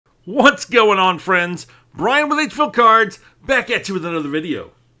What's going on, friends? Brian with HvilleCards back at you with another video.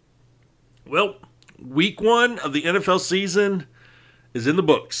 Well, week 1 of the NFL season is in the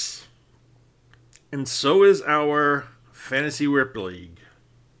books. And so is our Fantasy Rip League.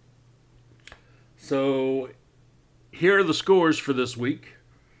 So, here are the scores for this week.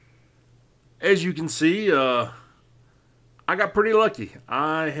 As you can see, I got pretty lucky.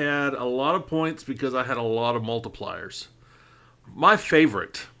 I had a lot of points because I had a lot of multipliers. My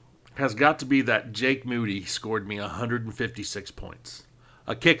favorite has got to be that Jake Moody scored me 156 points.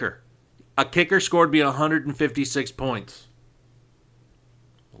 A kicker. A kicker scored me 156 points.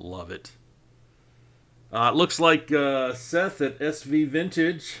 Love it. It looks like Seth at SV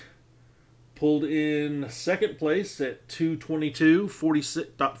Vintage pulled in second place at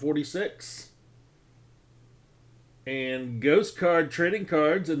 222.46. And Ghost Card Trading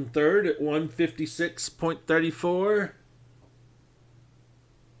Cards in third at 156.34.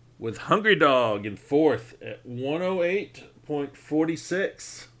 With Hungry Dog in fourth at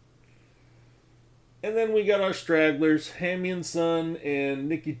 108.46. And then we got our stragglers, Hammy and Son and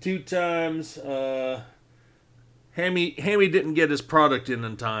Nikki 2 times. Hammy didn't get his product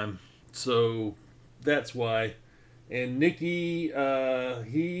in time, so that's why. And Nikki,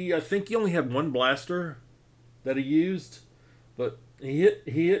 I think he only had one blaster that he used, but he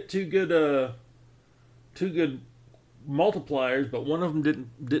hit two good multipliers, but one of them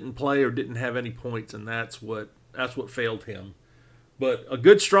didn't play or didn't have any points, and that's what failed him. But a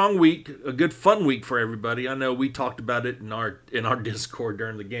good strong week, a good fun week for everybody. I know we talked about it in our Discord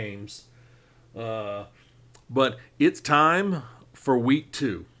during the games, but it's time for week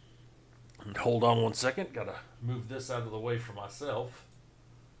 2. And hold on one second, gotta move this out of the way for myself.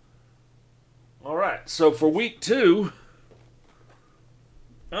 All right, so for week 2,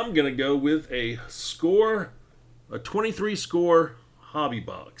 I'm gonna go with a 23 score hobby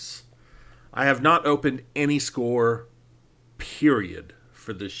box. I have not opened any score, period,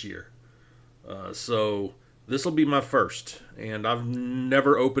 for this year. So this will be my first. And I've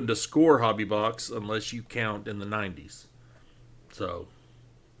never opened a score hobby box unless you count in the 90s. So,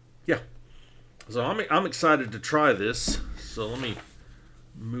 yeah. So I'm excited to try this. So let me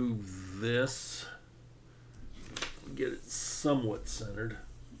move this. Get it somewhat centered.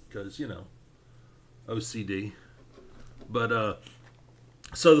 Because, you know, OCD. But,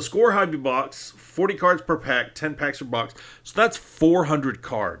 so the score hobby box, 40 cards per pack, 10 packs per box. So that's 400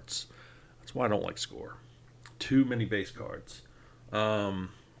 cards. That's why I don't like score. Too many base cards.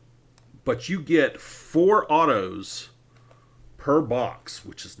 But you get 4 autos per box,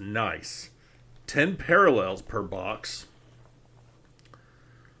 which is nice. 10 parallels per box.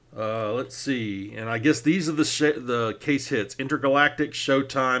 Let's see. And I guess these are the case hits. Intergalactic,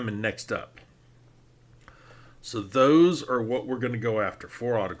 Showtime, and Next Up. So those are what we're going to go after.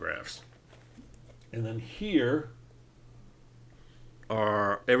 4 autographs. And then here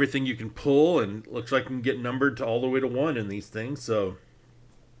are everything you can pull. And looks like you can get numbered to all the way to 1 in these things. So,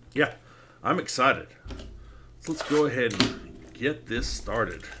 yeah, I'm excited. So let's go ahead and get this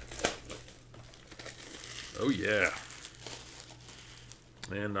started. Oh, yeah.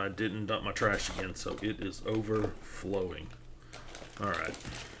 And I didn't dump my trash again, so it is overflowing. All right.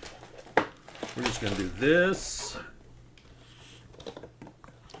 We're just going to do this.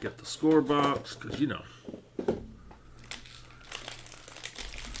 Get the score box, because, you know.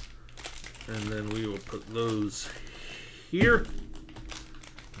 And then we will put those here.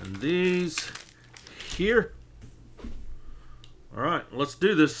 And these here. All right, let's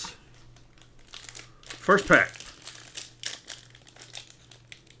do this. First pack.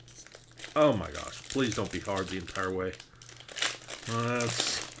 Oh my gosh, please don't be hard the entire way.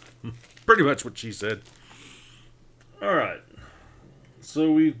 That's pretty much what she said. All right.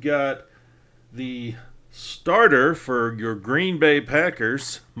 So we've got the starter for your Green Bay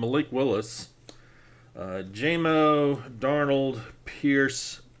Packers, Malik Willis. J-Mo, Darnold,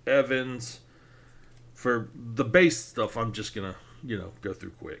 Pierce, Evans. For the base stuff, I'm just going to, go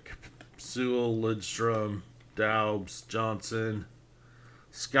through quick. Sewell, Lidstrom, Daubs, Johnson,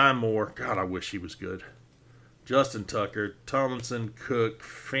 Sky Moore. God, I wish he was good. Justin Tucker, Tomlinson, Cook,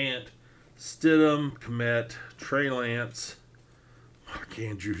 Fant, Stidham, Kmet, Trey Lance, Mark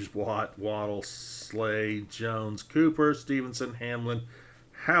Andrews, Watt, Waddle, Slay, Jones, Cooper, Stevenson, Hamlin,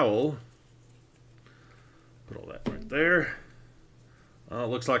 Howell. Put all that right there.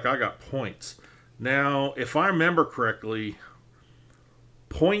 Looks like I got points. Now, if I remember correctly,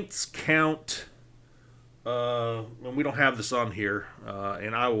 points count, and we don't have this on here,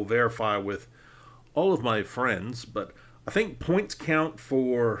 and I will verify with all of my friends, but I think points count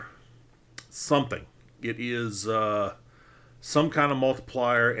for something. It is some kind of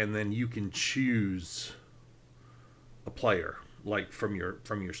multiplier, and then you can choose a player like from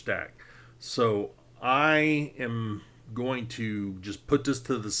your stack. So I am going to just put this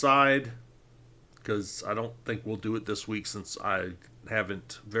to the side because I don't think we'll do it this week since I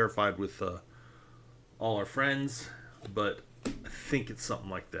haven't verified with all our friends, but I think it's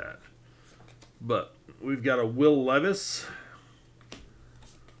something like that. But we've got a Will Levis,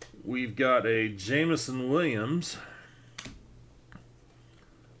 we've got a Jameson Williams,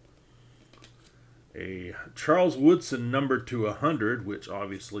 a Charles Woodson numbered to 100, which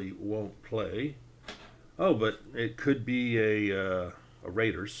obviously won't play. Oh, but it could be a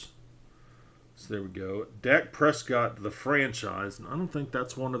Raiders. So there we go. Dak Prescott, the franchise. And I don't think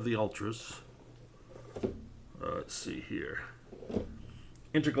that's one of the Ultras. Let's see here.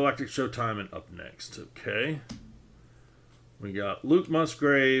 Intergalactic Showtime and up next. Okay. We got Luke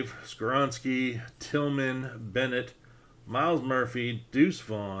Musgrave, Skoronski, Tillman, Bennett, Miles Murphy, Deuce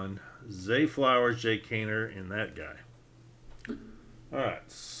Vaughn, Zay Flowers, Jay Kaner, and that guy.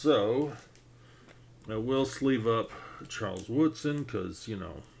 Alright, so I will sleeve up Charles Woodson because, you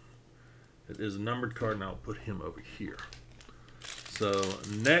know, it is a numbered card, and I'll put him over here. So,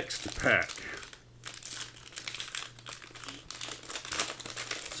 next pack.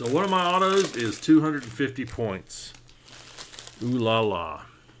 So, one of my autos is 250 points. Ooh la la.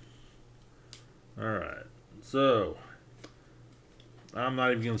 Alright, so I'm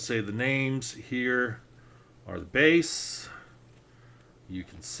not even going to say the names. Here are the base. You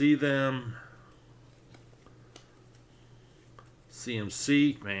can see them.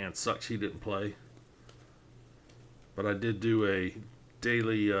 CMC, man, sucks he didn't play. But I did do a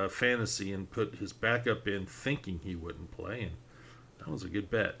daily fantasy and put his backup in thinking he wouldn't play, and that was a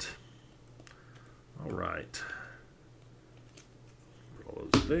good bet. All right. Put all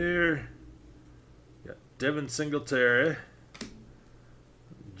those there. Got Devin Singletary.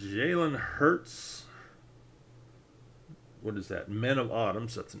 Jalen Hurts. What is that? Men of Autumn,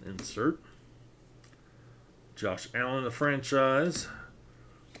 so that's an insert. Josh Allen, the franchise.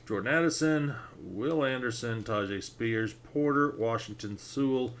 Jordan Addison, Will Anderson, Tajay Spears, Porter, Washington,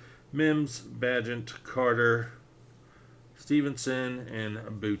 Sewell, Mims, Badgett, Carter, Stevenson, and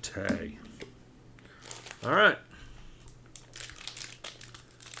Boutte. All right.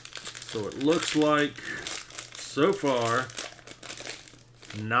 So it looks like, so far,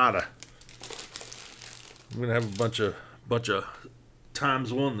 nada. I'm going to have a bunch of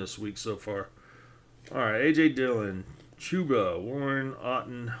times one this week so far. All right, A.J. Dillon, Chuba, Warren,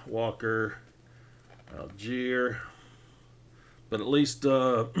 Otten, Walker, Algier. But at least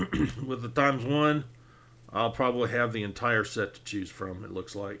with the times one, I'll probably have the entire set to choose from, it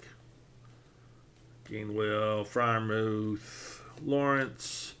looks like. Gainwell, Freiermuth,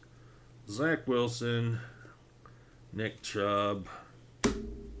 Lawrence, Zach Wilson, Nick Chubb,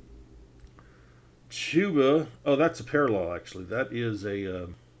 Chuba. Oh, that's a parallel, actually. That is a... all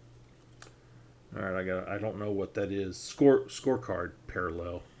right, I don't know what that is. Scorecard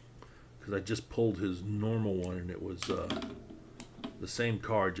parallel, because I just pulled his normal one and it was the same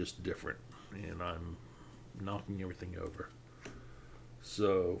card, just different, and I'm knocking everything over.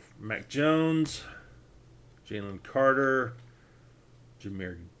 So Mac Jones, Jalen Carter,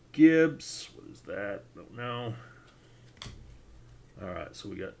 Jahmyr Gibbs. What is that? Don't know. All right, so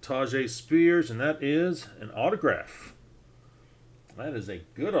we got Tajay Spears, and that is an autograph. That is a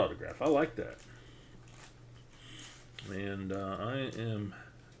good autograph. I like that. And I am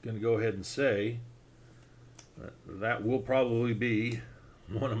going to go ahead and say that will probably be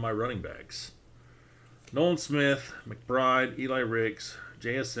one of my running backs. Nolan Smith, McBride, Eli Ricks,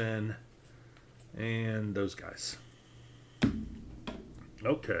 JSN, and those guys.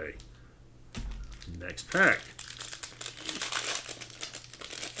 Okay. Next pack.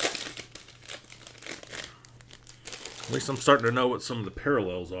 At least I'm starting to know what some of the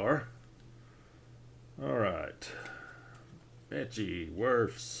parallels are. All right. Betchy,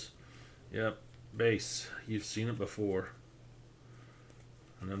 Wirfs. Yep, base. You've seen it before.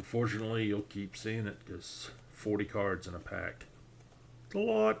 And unfortunately, you'll keep seeing it because 40 cards in a pack. It's a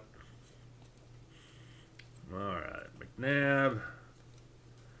lot. All right. McNabb.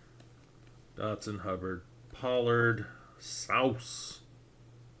 Dotson, Hubbard, Pollard, Souse.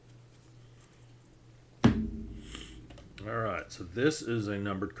 All right, so this is a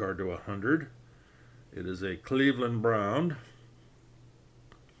numbered card to 100. It is a Cleveland Brown.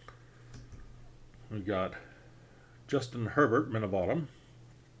 We got Justin Herbert, Men of Autumn.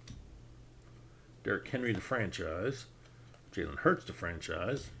 Derrick Henry, the franchise. Jalen Hurts, the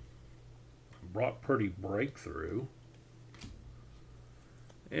franchise. Brock Purdy, breakthrough.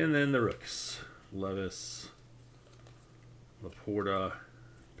 And then the rooks. Levis, Laporta,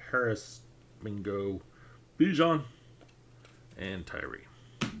 Paris, Mingo, Bijan, and Tyree.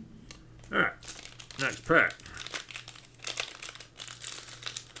 Alright, next pack.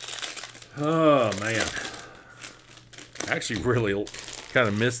 Oh, man. I actually really kind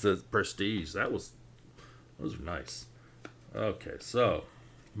of missed the Prestige. Those were nice. Okay, so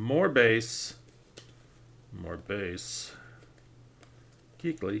more base.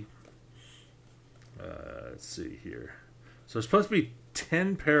 Geekly. Let's see here. So it's supposed to be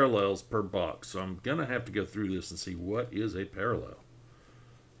 10 parallels per box. So I'm going to have to go through this and see what is a parallel.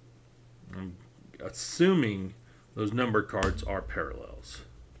 I'm assuming those numbered cards are parallels.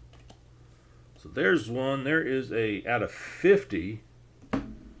 So there's one. There is out of 50,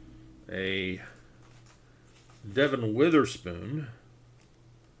 a Devin Witherspoon,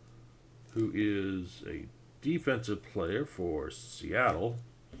 who is a defensive player for Seattle.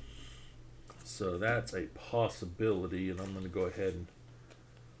 So that's a possibility, and I'm going to go ahead and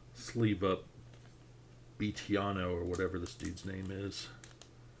sleeve up Bitiano or whatever this dude's name is,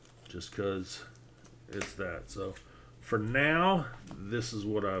 just because it's that. So for now, this is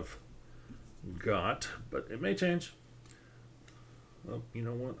what I've got, but it may change. Oh, you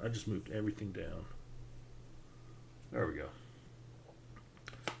know what? I just moved everything down. There we go.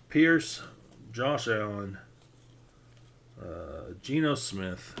 Pierce, Josh Allen, Geno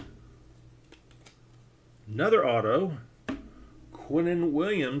Smith, another auto, Quinnen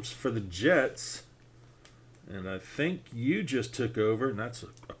Williams for the Jets, and I think you just took over, and that's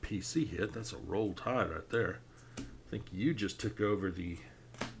a PC hit. That's a roll tide right there. I think you just took over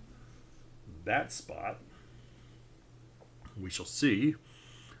that spot. We shall see.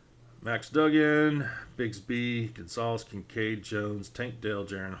 Max Duggan, Bigsby, Gonzalez, Kincaid, Jones, Tank Dell,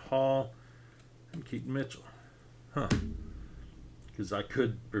 Jaron Hall, and Keaton Mitchell. Huh. Because I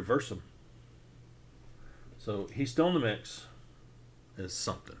could reverse him. So he's still in the mix as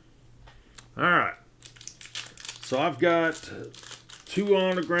something. All right. So I've got 2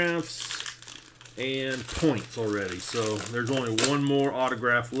 autographs and points already. So there's only one more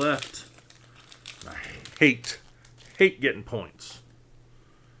autograph left. I hate getting points.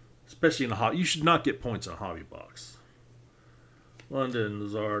 Especially in a hobby. You should not get points in a hobby box. London,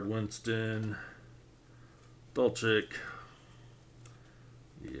 Lazard, Winston, Dolchik.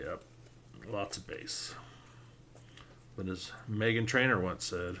 Yep. Lots of base. But as Megan Trainor once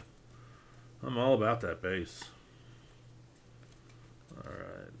said, I'm all about that base.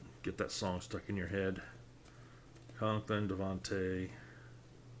 Alright. Get that song stuck in your head. Conklin, Devontae,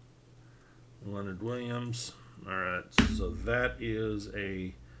 Leonard Williams. Alright. So that is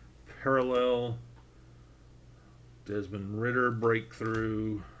a parallel. Desmond Ritter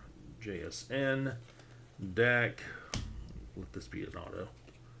breakthrough. JSN. Dak. Let this be an auto.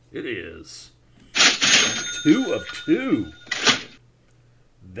 It is 2 of 2.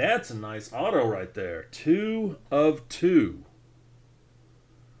 That's a nice auto right there. 2 of 2.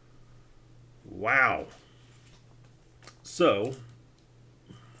 Wow. So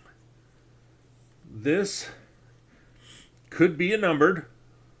this could be a numbered.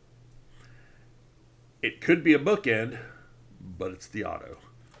 It could be a bookend, but it's the auto.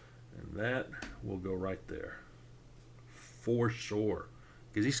 And that will go right there. For sure.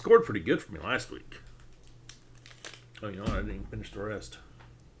 Because he scored pretty good for me last week. Oh, you know what? I didn't even finish the rest.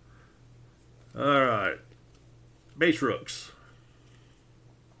 Alright. Base rooks.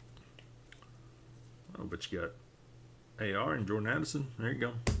 Oh, but you got AR and Jordan Addison. There you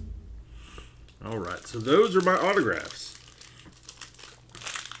go. Alright, so those are my autographs.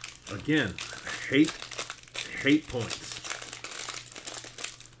 Again, I hate points.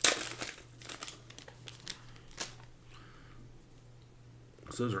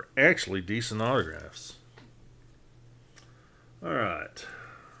 So those are actually decent autographs. Alright.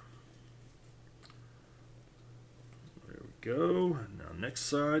 There we go. Now next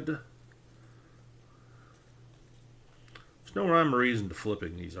side. There's no rhyme or reason to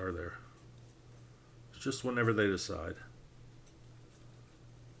flipping these, are there? It's just whenever they decide.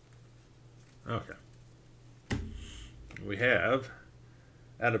 Okay. We have,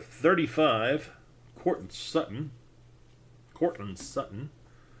 out of 35, Cortland Sutton.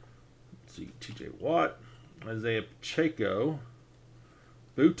 Let's see, TJ Watt, Isaiah Pacheco,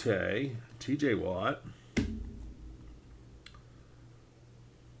 Butte, TJ Watt.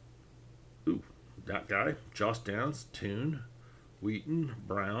 Ooh, that guy, Josh Downs, Toon, Wheaton,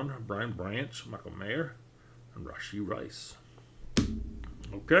 Brown, Brian Branch, Michael Mayer, and Rashee Rice.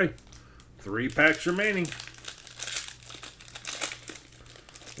 Okay, 3 packs remaining.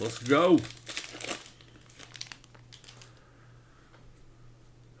 Let's go.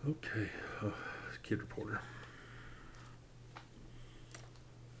 Okay, Kid Reporter.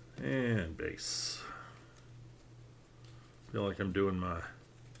 base. Feel like I'm doing my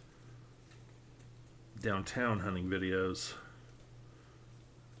downtown hunting videos.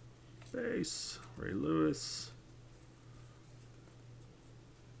 Base, Ray Lewis.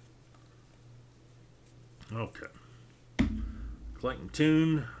 Okay. Clayton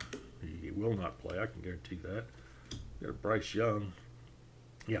Tune. He will not play, I can guarantee that. Got a Bryce Young.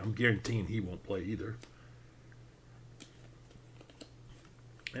 Yeah, I'm guaranteeing he won't play either.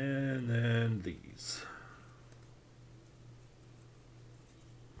 And then these.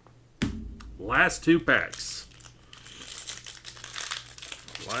 Last 2 packs.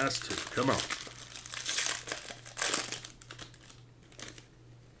 Last 2. Come on.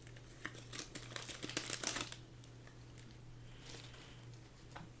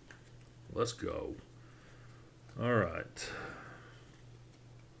 Let's go. All right.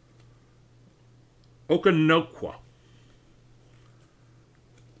 Okanoqua.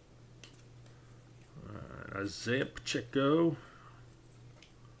 Isaiah Pacheco.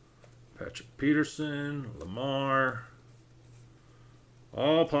 Patrick Peterson. Lamar.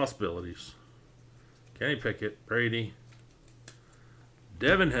 All possibilities. Kenny Pickett. Brady.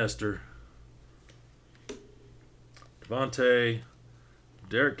 Devin Hester. Devontae.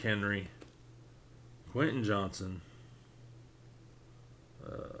 Derrick Henry. Quentin Johnson.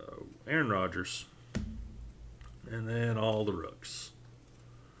 Aaron Rodgers. And then all the rooks.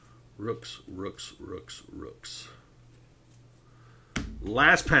 Rooks, rooks, rooks, rooks.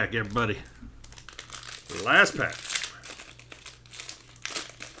 Last pack, everybody. Last pack.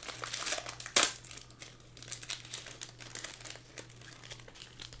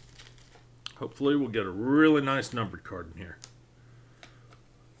 Hopefully we'll get a really nice numbered card in here.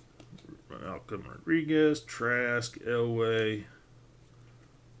 Malcolm Rodriguez, Trask, Elway,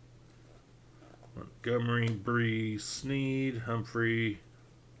 Montgomery, Bree, Snead, Humphrey,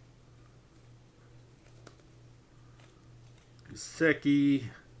 Gesicki.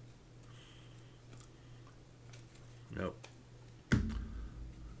 Nope.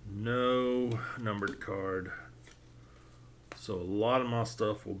 No numbered card. So a lot of my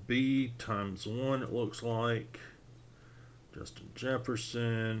stuff will be ×1, it looks like. Justin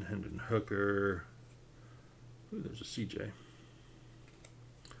Jefferson, Hendon Hooker. Ooh, there's a CJ.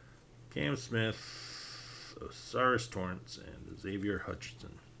 Cam Smith, Osiris Torrance, and Xavier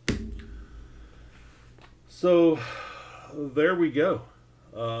Hutchinson. So there we go.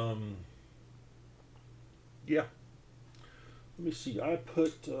 Yeah. Let me see. I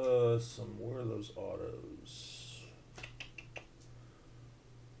put some. Where are those autos?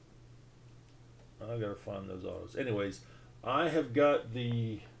 I gotta find those autos. Anyways, I have got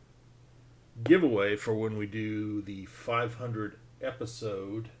the giveaway for when we do the 500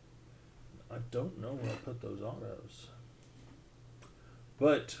 episode. I don't know where I put those autos.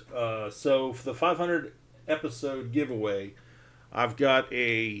 But, so for the 500 episode giveaway, I've got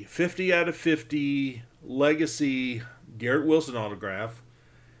a 50 out of 50 Legacy Garrett Wilson autograph.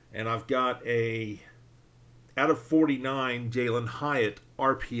 And I've got a out of 49 Jalen Hyatt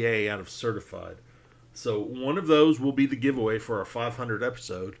RPA out of Certified. So one of those will be the giveaway for our 500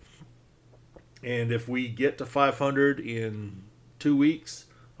 episode. And if we get to 500 in 2 weeks,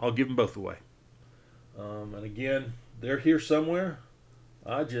 I'll give them both away. And again, they're here somewhere.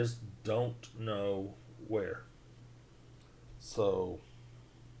 I just don't know where. So,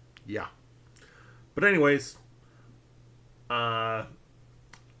 yeah. But anyways, I'll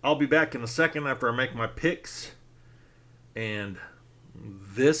be back in a second after I make my picks. And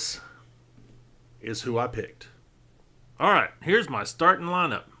this is who I picked. All right, here's my starting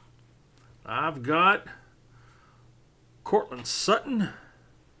lineup. I've got Cortland Sutton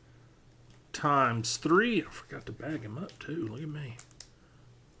 ×3. I forgot to bag him up too. Look at me.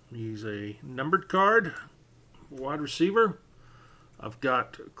 He's a numbered card, wide receiver. I've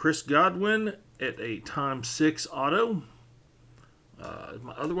got Chris Godwin at a ×6 auto.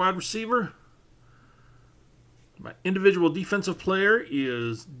 My other wide receiver. My individual defensive player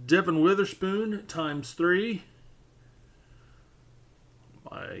is Devin Witherspoon ×3.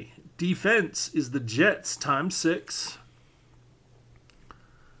 My defense is the Jets ×6.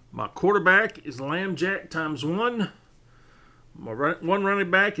 My quarterback is Lamb Jack ×1. My one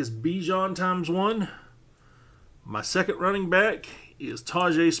running back is Bijan ×1. My second running back is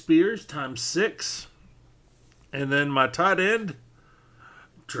Tajay Spears ×6. And then my tight end,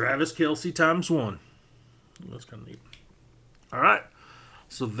 Travis Kelce ×1. That's kind of neat. All right.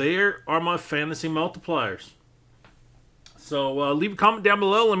 So there are my fantasy multipliers. So leave a comment down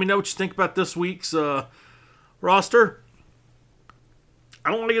below. Let me know what you think about this week's roster. I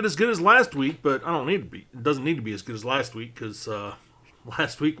don't want to get as good as last week, but I don't need to be. It doesn't need to be as good as last week because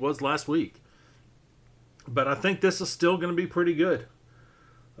last week was last week. But I think this is still going to be pretty good.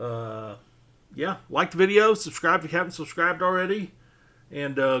 Yeah, like the video, subscribe if you haven't subscribed already.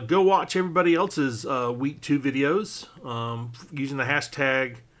 And go watch everybody else's week 2 videos using the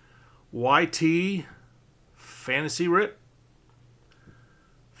hashtag YTFantasyRip.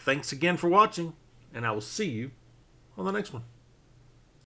 Thanks again for watching, and I will see you on the next one.